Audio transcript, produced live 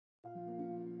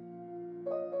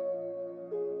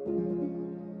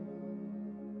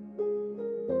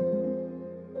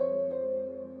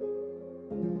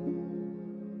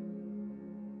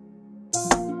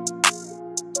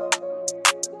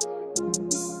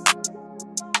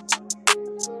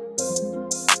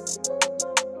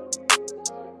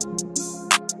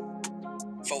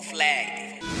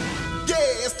Flag. Yeah,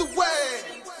 it's the way.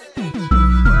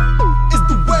 It's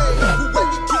the way.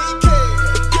 Wavykid.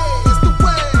 Yeah, it's the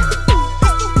way.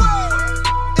 It's the way.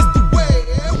 It's the way.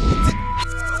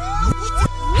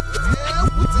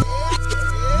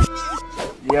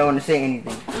 Do y'all want to say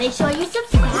anything? Make sure you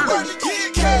subscribe.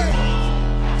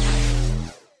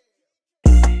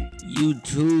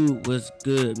 YouTube, what's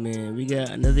good, man? We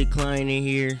got another client in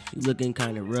here. He's looking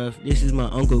kind of rough. This is my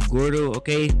Uncle Gordo,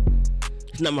 okay?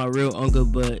 It's not my real uncle,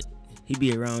 but he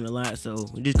be around a lot, so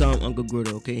we just call him Uncle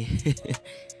Gordo, okay?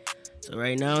 So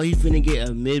right now, he finna get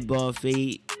a mid-ball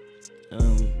fade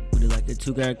with like a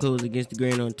 2-guard close against the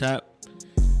grain on top.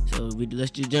 So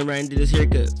let's just jump right into this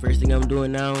haircut. First thing I'm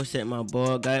doing now is set my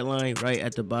ball guideline right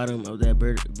at the bottom of that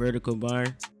vertical bar.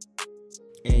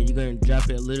 And you're gonna drop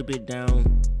it a little bit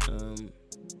down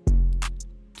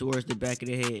towards the back of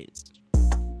the head.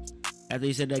 After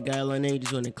you set that guideline in, you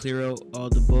just want to clear out all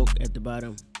the bulk at the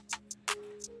bottom.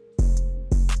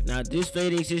 Now this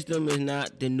fading system is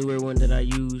not the newer one that I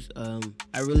use.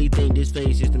 I really think this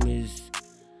fading system is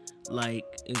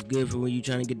good for when you're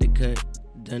trying to get the cut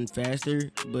done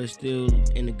faster, but still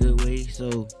in a good way.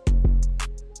 So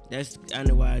that's kind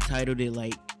of why I titled it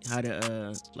like how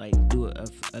to do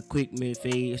a quick mid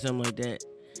fade or something like that.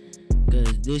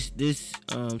 Because this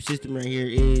system right here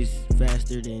is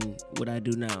faster than what I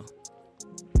do now.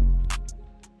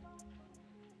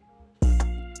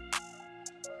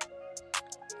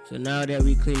 So now that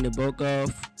we clean the bulk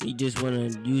off, you just want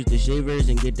to use the shavers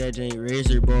and get that joint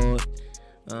razor bald.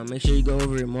 Make sure you go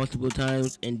over it multiple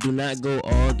times and do not go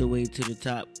all the way to the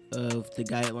top of the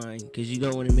guideline, because you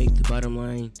don't want to make the bottom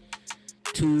line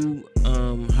too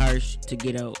harsh to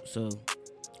get out. So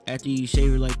after you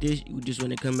shave it like this, you just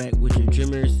want to come back with your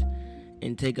trimmers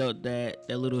and take out that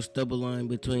little stubble line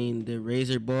between the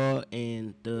razor ball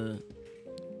and the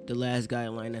last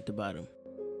guideline at the bottom.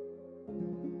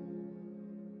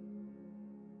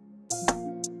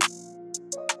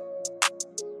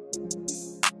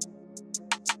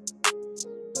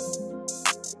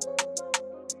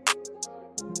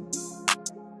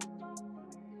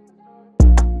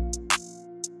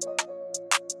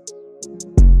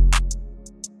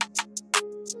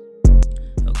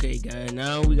 Okay guys,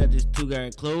 now we got this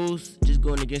 2-guard close, just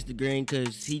going against the grain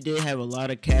because he did have a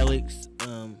lot of calyx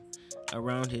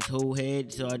around his whole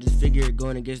head, so I just figured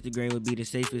going against the grain would be the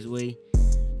safest way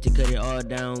to cut it all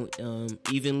down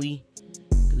evenly.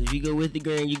 Because if you go with the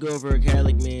grain, you go over a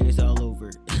calyx, man, it's all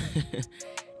over.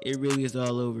 It really is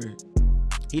all over.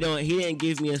 He didn't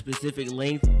give me a specific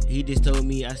length. He just told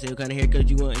me, I said, what kind of haircut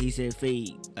you want? He said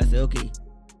fade. I said okay.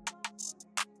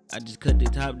 I just cut the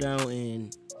top down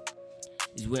and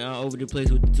just went all over the place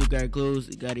with the 2-guard close.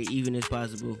 It got it even as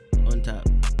possible on top.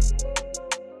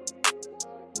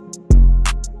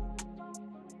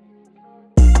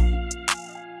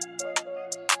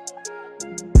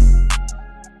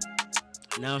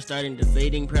 Now starting the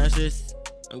fading process,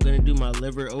 I'm gonna do my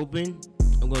lever open.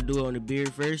 I'm gonna do it on the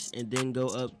beard first and then go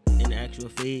up in the actual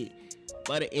fade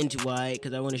about 1 inch wide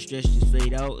because I want to stretch this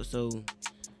fade out. So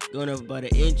going up about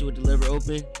 1 inch with the lever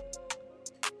open.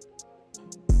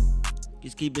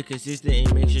 Just keep it consistent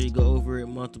and make sure you go over it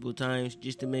multiple times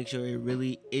just to make sure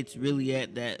it's really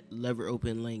at that lever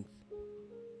open length.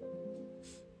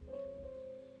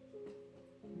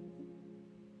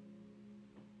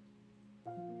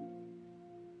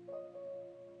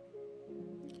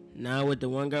 Now with the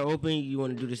 1-guard open, you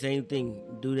want to do the same thing.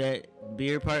 Do that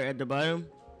beard part at the bottom,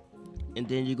 and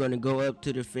then you're going to go up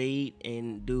to the fade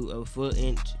and do a 1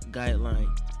 inch guideline.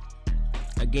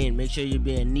 Again, make sure you're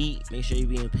being neat, make sure you're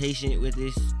being patient with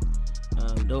this.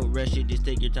 Don't rush it, just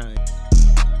take your time.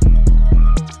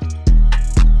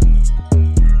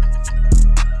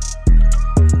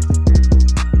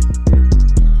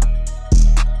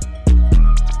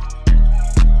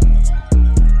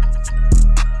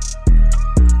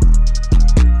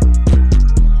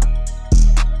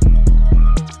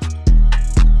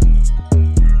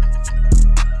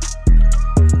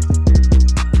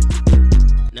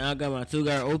 I got my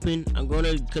 2-guard open. I'm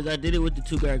gonna, because I did it with the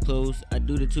 2-guard close, I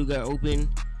do the 2-guard open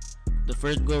the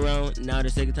first go around. Now the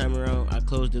second time around, I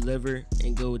close the lever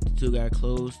and go with the 2-guard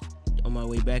close on my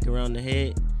way back around the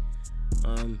head.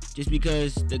 Just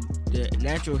because the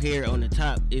natural hair on the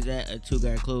top is at a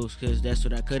 2-guard close, because that's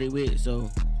what I cut it with. So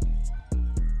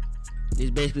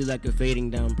it's basically like a fading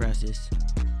down process.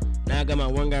 Now I got my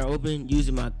one guard open,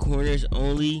 using my corners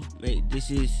only. This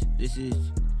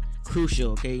is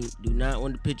crucial, okay? Do not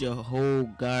want to put your whole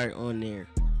guard on there.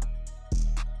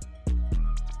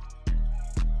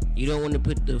 You don't want to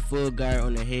put the full guard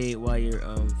on the head while you're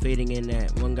fading in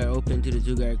that one guard open to the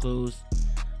two guard close.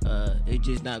 It's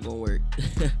just not gonna work.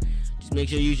 Just make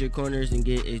sure you use your corners and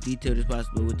get as detailed as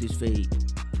possible with this fade.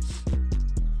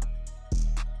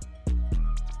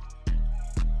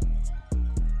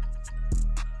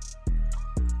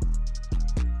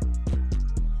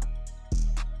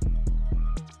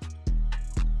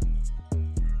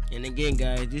 And again,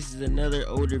 guys, this is another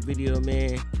older video,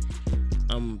 man.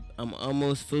 I'm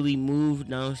almost fully moved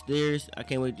downstairs. I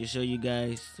can't wait to show you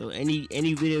guys. So any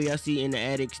video y'all see in the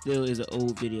attic still is an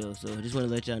old video. So I just want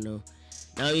to let y'all know.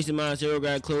 Now using my zero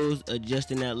guard close,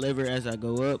 adjusting that lever as I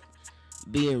go up,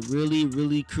 being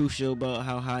really crucial about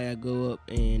how high I go up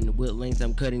and what length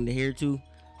I'm cutting the hair to.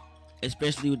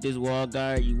 Especially with this wall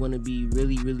guard, you want to be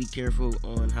really careful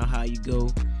on how high you go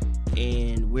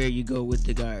and where you go with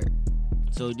the guard.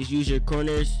 So just use your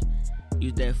corners,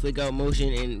 use that flick out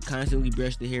motion, and constantly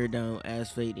brush the hair down as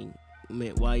fading,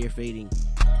 while you're fading.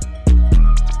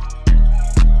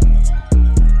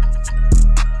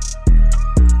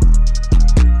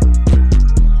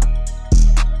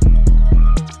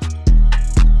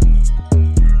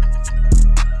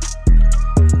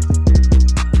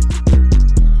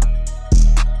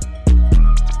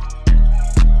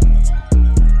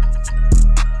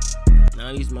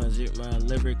 My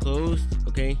lever closed.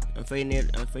 Okay, I'm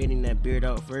fading that beard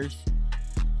out first,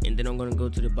 and then I'm gonna go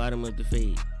to the bottom of the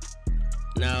fade.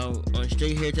 Now on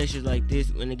straight hair textures like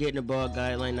this, when they're getting the bald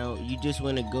guideline out, you just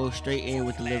want to go straight in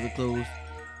with the lever closed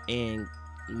and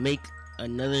make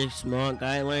another small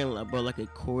guideline about like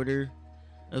 1/4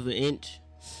 of an inch,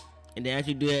 and then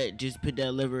after you do that, just put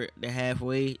that lever the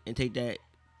halfway and take that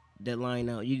line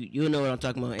out. You'll know what I'm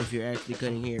talking about if you're actually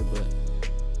cutting hair, but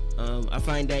I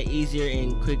find that easier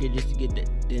and quicker just to get that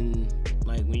than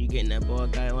like when you're getting that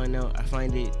bald guideline out. I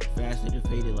find it faster to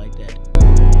fade it like that.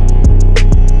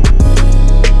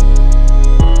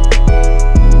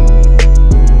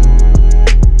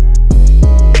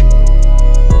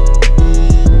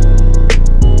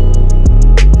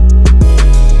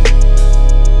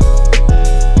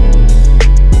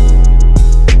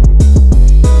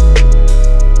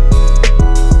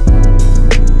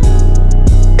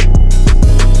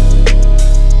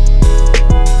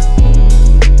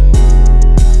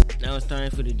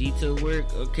 For the detail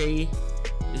work, okay,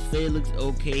 this fade looks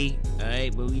okay,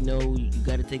 alright, but we know you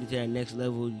got to take it to that next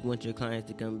level. You want your clients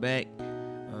to come back.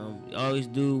 You always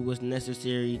do what's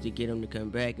necessary to get them to come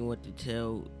back and what to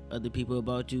tell other people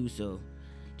about you. So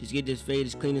just get this fade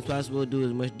as clean as possible, do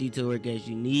as much detail work as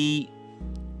you need,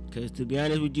 because to be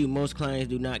honest with you, most clients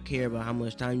do not care about how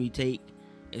much time you take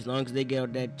as long as they get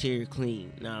out that chair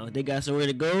clean. Now if they got somewhere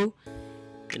to go,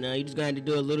 and you just got to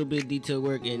do a little bit of detail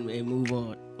work and move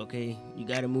on. Okay, you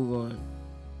gotta move on.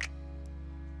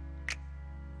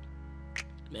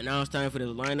 Man, now it's time for the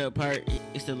lineup part.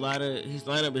 It's a lot of, his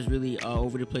lineup is really all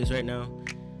over the place right now.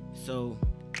 So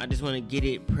I just want to get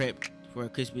it prepped for a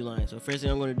crispy line. So first thing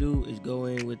I'm gonna do is go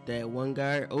in with that one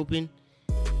guard open,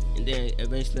 and then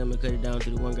eventually I'm gonna cut it down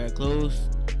to the one guard close.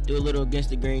 Do a little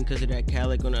against the grain because of that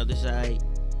calic on the other side.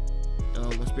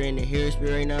 I'm spraying the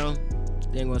hairspray right now.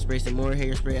 Then I'm gonna spray some more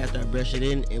hairspray after I brush it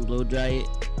in and blow dry it,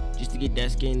 just to get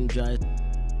that skin dry.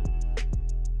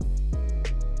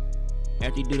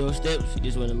 After you do those steps, you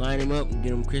just want to line them up and get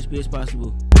them crispy as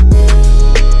possible.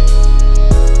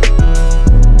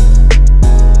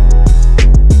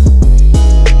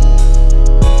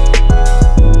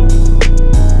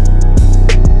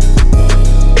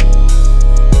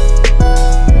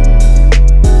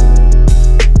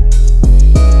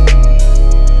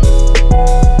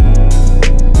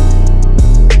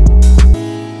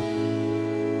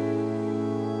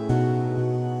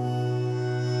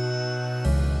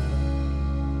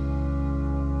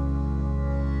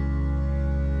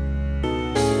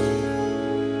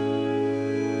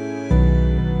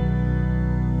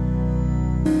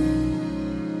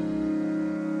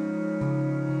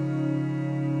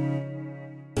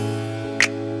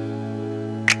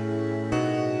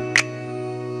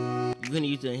 I'm gonna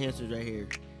use the enhancers right here,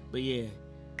 but yeah,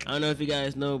 I don't know if you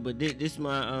guys know, but this is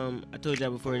my I told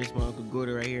y'all before, this is my Uncle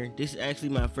Gordo right here. This is actually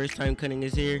my first time cutting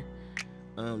his hair.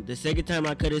 The second time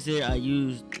I cut his hair, I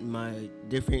used my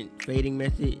different fading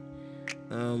method.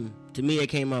 To me, it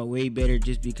came out way better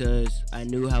just because I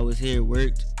knew how his hair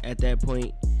worked at that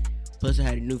point. Plus, I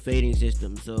had a new fading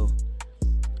system. So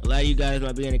a lot of you guys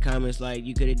might be in the comments like,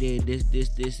 you could have did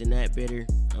this, and that better.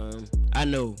 I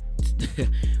know.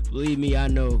 Believe me, I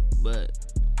know. But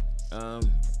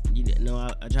You know,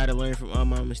 I try to learn from all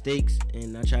my mistakes,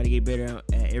 and I try to get better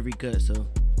at every cut. So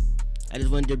I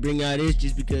just wanted to bring out this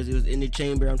just because it was in the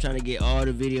chamber. I'm trying to get all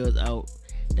the videos out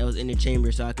that was in the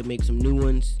chamber so I could make some new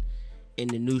ones in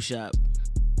the new shop.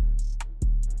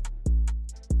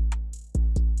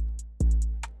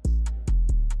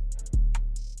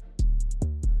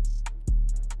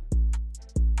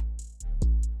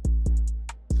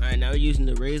 Alright, now we're using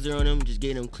the razor on them, just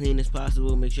getting them clean as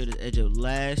possible. Make sure the edge up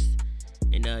last.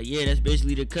 And yeah, that's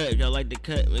basically the cut. If y'all like the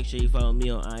cut, make sure you follow me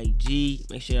on IG.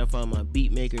 Make sure y'all follow my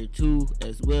beat maker too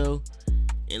as well.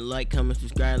 And like, comment,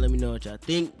 subscribe, let me know what y'all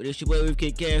think. But it's your boy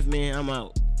Wavykid Calf, man. I'm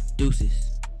out. Deuces.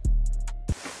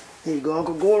 Here you go,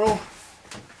 Uncle Goro.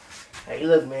 How you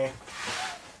look, man?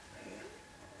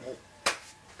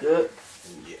 Good?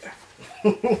 Yeah.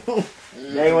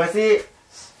 Now you wanna see it?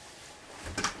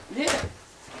 Yeah.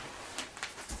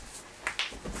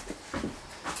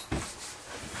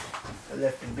 I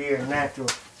left the beard natural.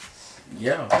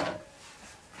 Yeah.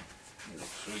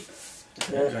 Sweet. It's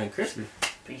going crispy.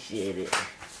 Appreciate it.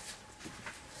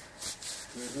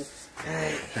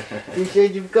 Hey,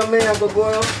 appreciate you for coming, Uncle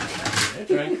Goro. It's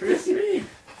going crispy.